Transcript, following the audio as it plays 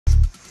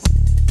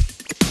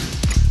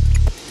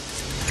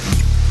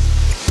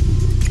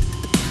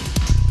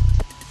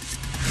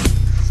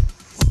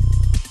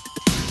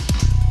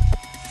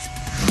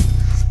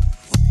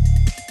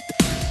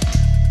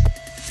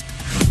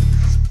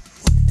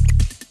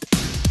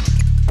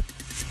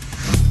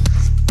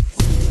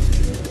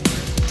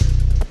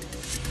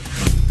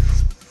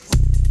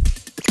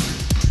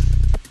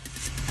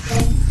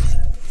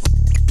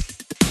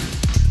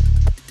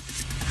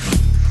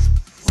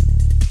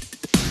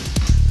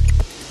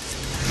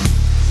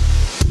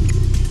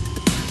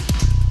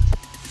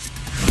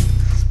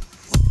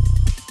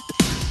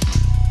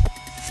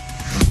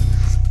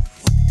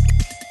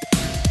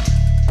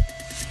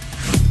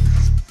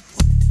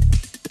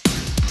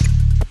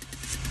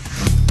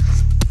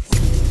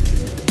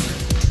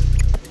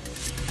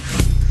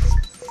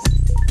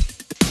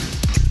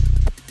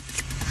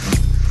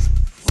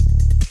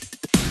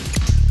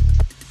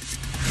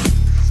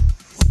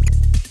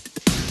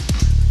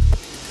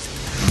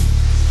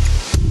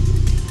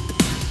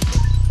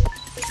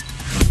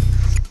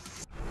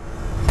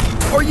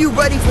You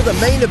ready for the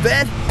main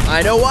event?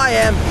 I know I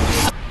am.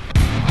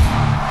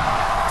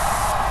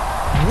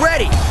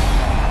 Ready!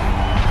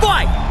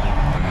 Fight!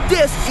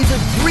 This is a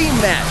dream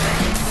match.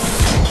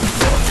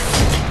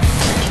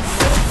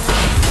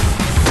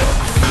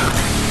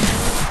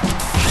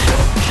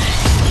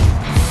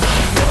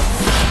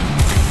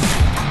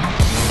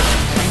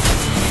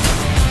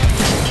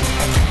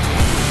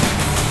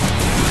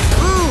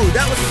 Ooh,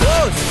 that was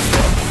close.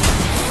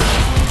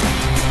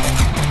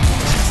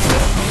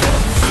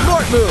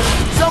 Smart move.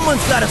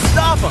 Someone's got to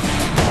stop him.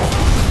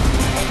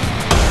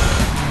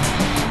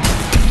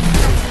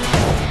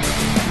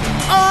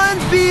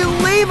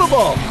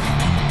 Unbelievable!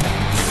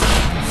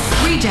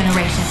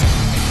 Regeneration.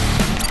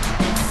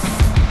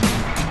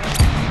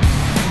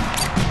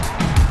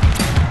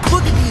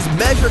 Look at these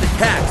measured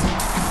attacks.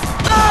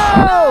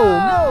 Oh!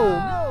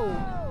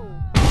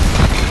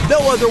 No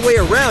other way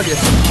around it.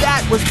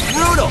 That was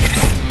brutal.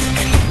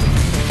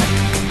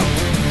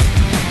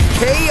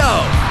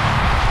 KO.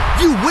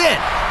 You win.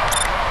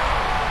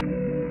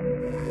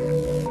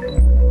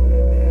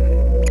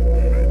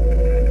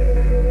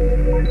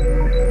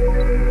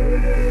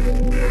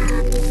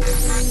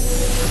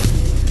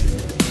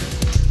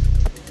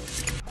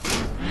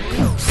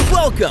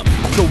 Welcome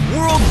to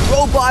World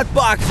Robot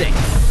Boxing.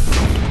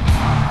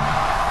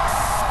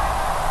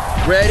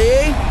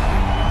 Ready?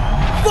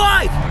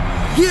 Fight!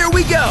 Here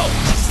we go!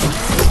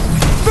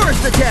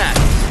 First attack!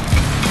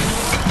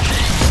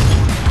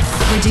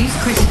 Reduce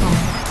critical.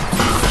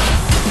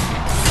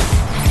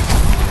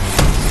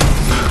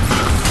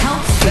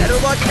 Help speed. Better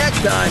luck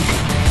next time.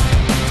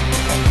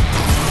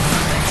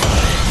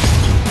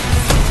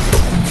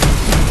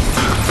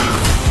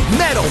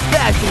 Metal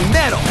bashing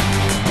metal!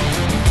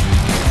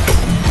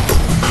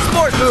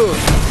 Smart move!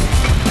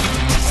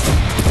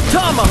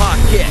 Tomahawk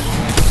kick!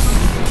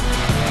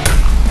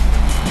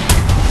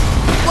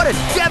 What a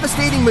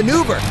devastating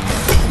maneuver!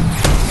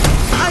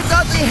 I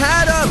thought they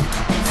had him!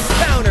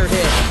 Counter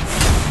hit!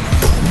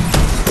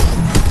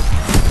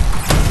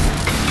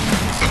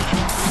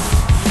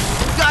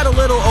 Got a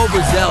little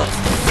overzealous.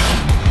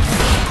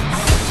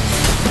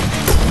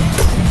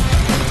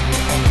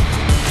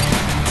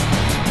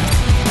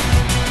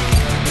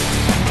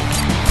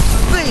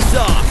 Face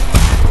off!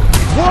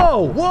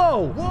 Whoa,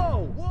 whoa,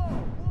 whoa, whoa,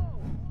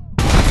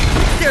 whoa!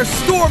 They're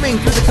storming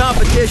through the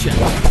competition.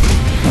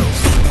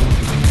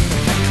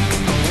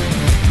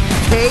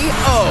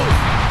 KO.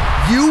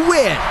 You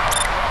win.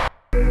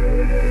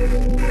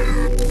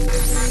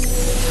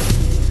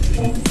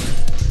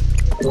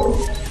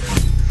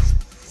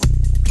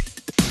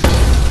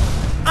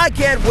 I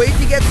can't wait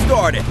to get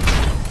started.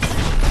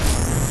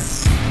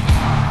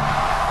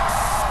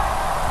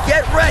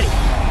 Get ready.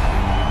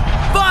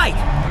 Fight!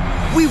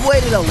 We've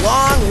waited a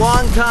long,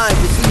 long time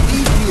to see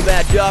these two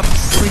match up.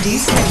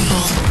 Reduce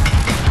critical.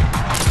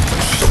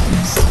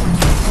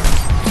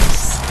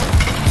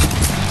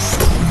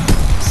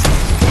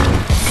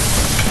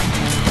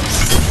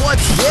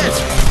 What's this?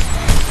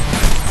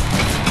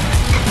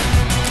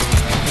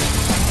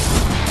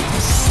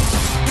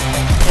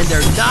 And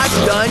they're not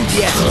done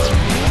yet.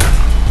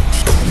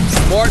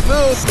 Smart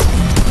move.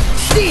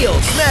 Steel,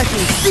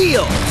 smashing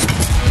steel.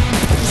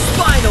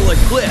 Spinal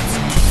eclipse.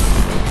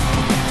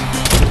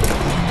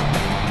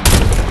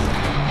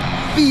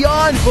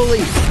 Beyond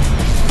belief.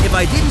 If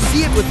I didn't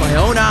see it with my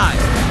own eyes.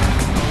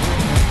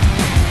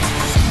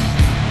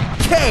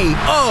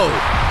 KO.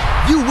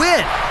 You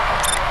win.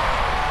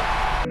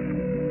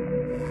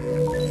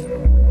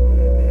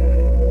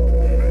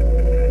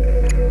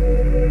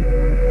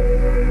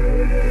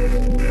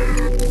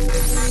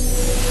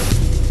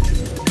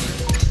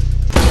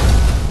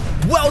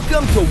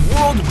 Welcome to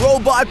World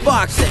Robot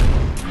Boxing.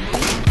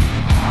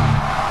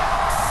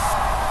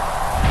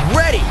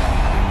 Ready.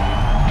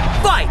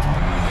 Fight.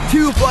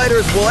 Two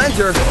fighters will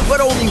enter,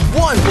 but only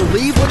one will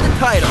leave with the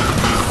title.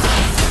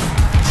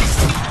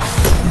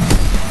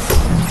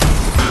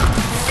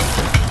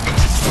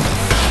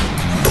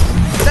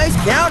 Nice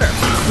counter.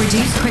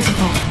 Reduce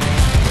critical.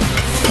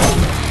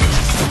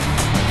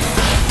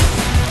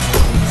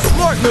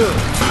 Smart move.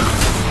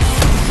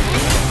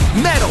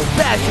 Metal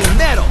bashing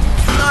metal.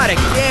 Not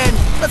again.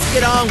 Let's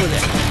get on with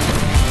it.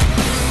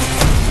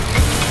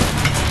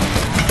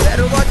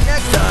 Better luck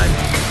next time.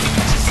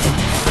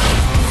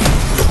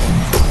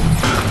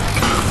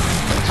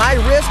 High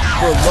risk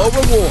for low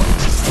reward.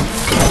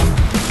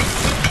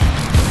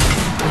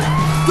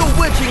 The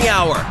witching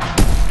hour.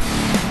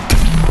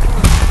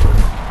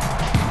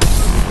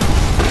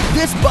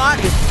 This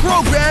bot is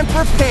programmed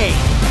for pain.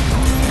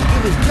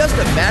 It is just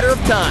a matter of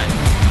time.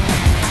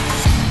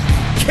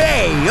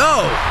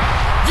 KO!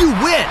 You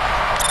win!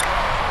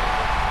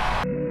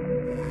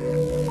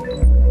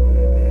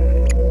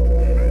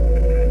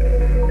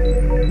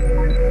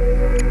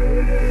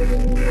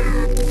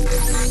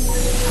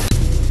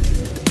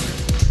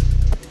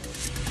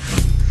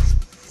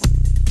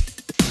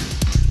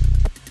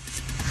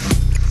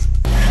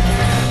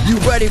 You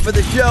ready for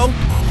the show?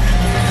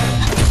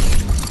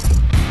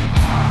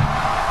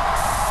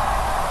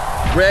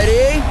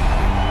 Ready?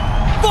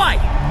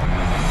 Fight!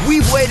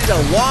 We've waited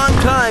a long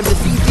time to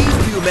see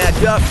 2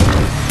 matchup.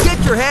 Get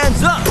your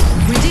hands up.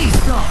 Reduce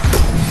block.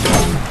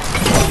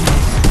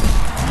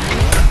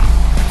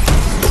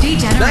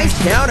 Degeneration. Nice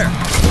counter.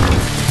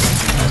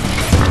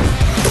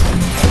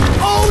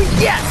 Oh,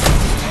 yes!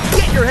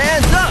 Get your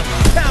hands up.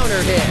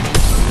 Counter hit.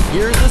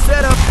 Here's the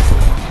setup.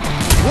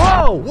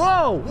 Whoa,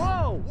 whoa,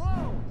 whoa,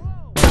 whoa,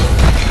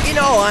 whoa. In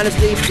all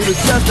honesty, it was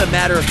just a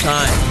matter of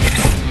time.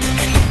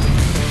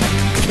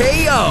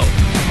 KO.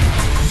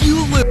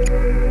 You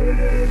lose.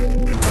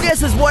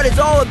 This is what it's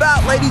all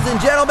about, ladies and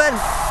gentlemen.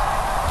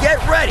 Get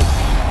ready.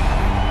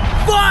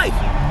 Fight!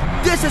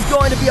 This is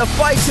going to be a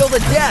fight till the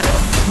death.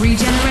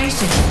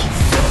 Regeneration.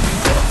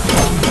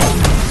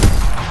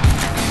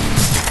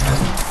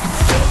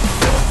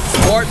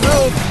 Smart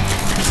move.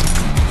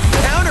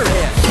 Counter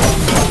hit.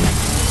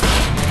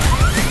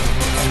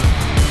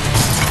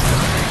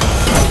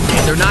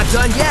 And they're not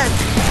done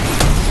yet.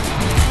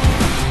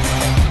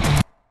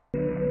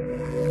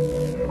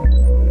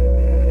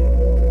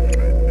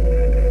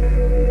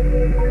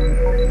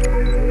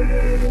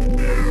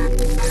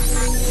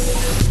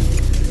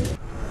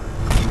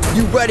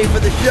 You ready for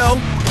the show?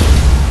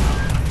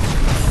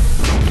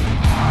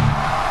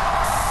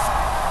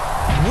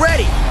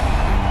 Ready!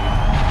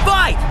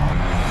 Fight!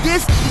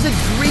 This is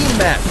a dream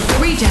match.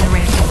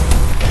 Regeneration.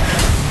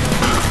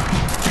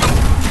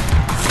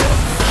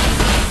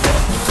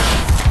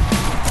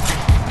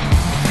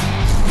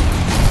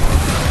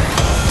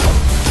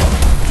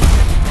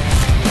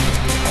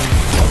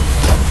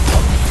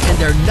 And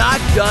they're not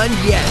done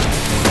yet.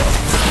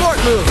 Smart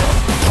move.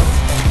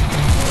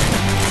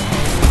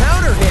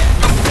 Counter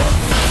hit.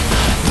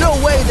 No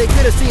way they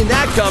could have seen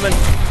that coming.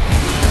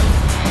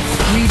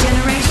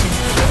 Regeneration.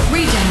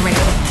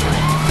 Regeneration.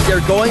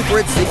 They're going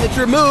for its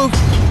signature move.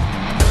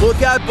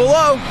 Look out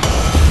below.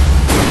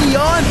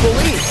 Beyond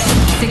belief.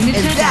 Signature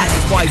And that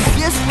is why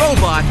this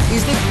robot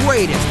is the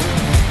greatest.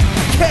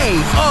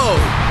 KO.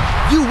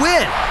 You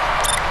win.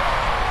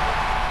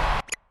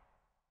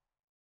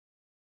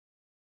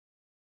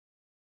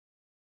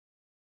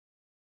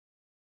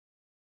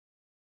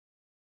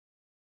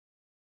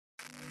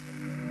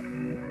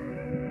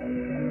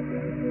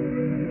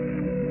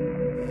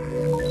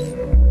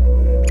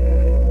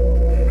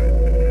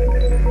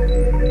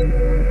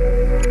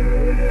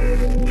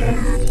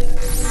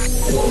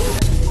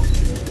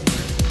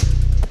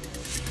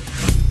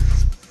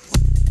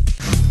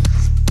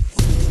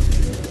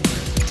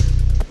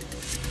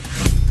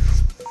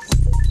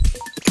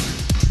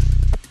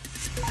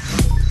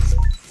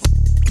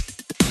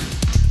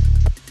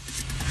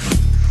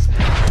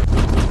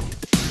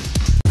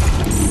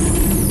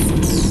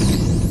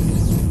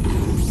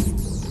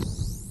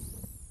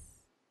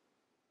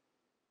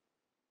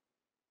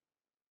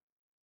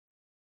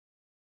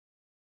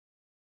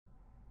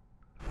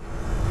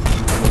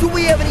 Do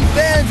we have any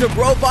fans of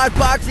robot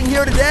boxing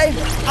here today?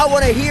 I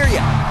want to hear you.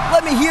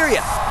 Let me hear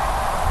you.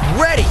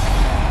 Ready.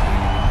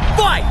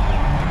 Fight.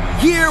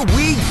 Here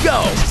we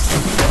go.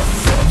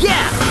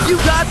 Yeah, you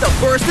got the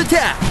first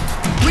attack.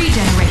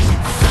 Regeneration.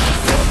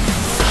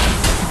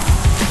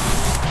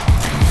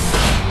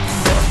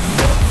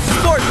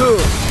 Smart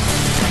move.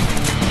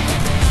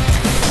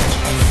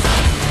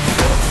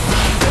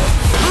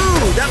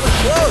 Ooh, that was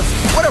close.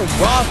 What a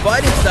raw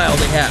fighting style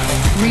they have.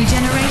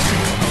 Regeneration.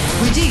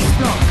 Reduce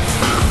block.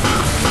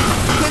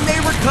 Can they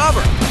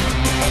recover?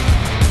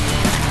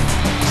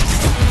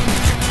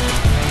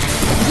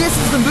 This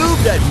is the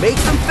move that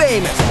makes them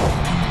famous.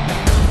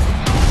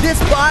 This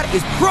bot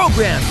is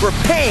programmed for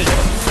pain.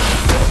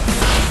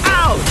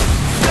 Ouch!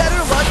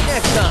 Better luck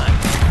next time.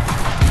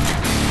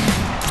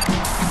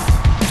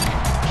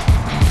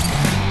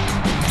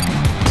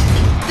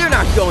 They're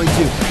not going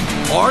to,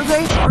 are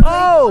they?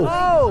 Oh!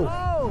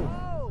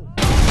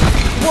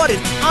 What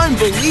an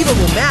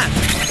unbelievable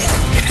match!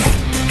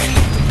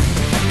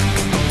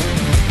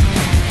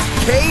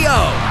 KO!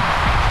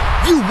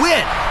 You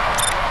win!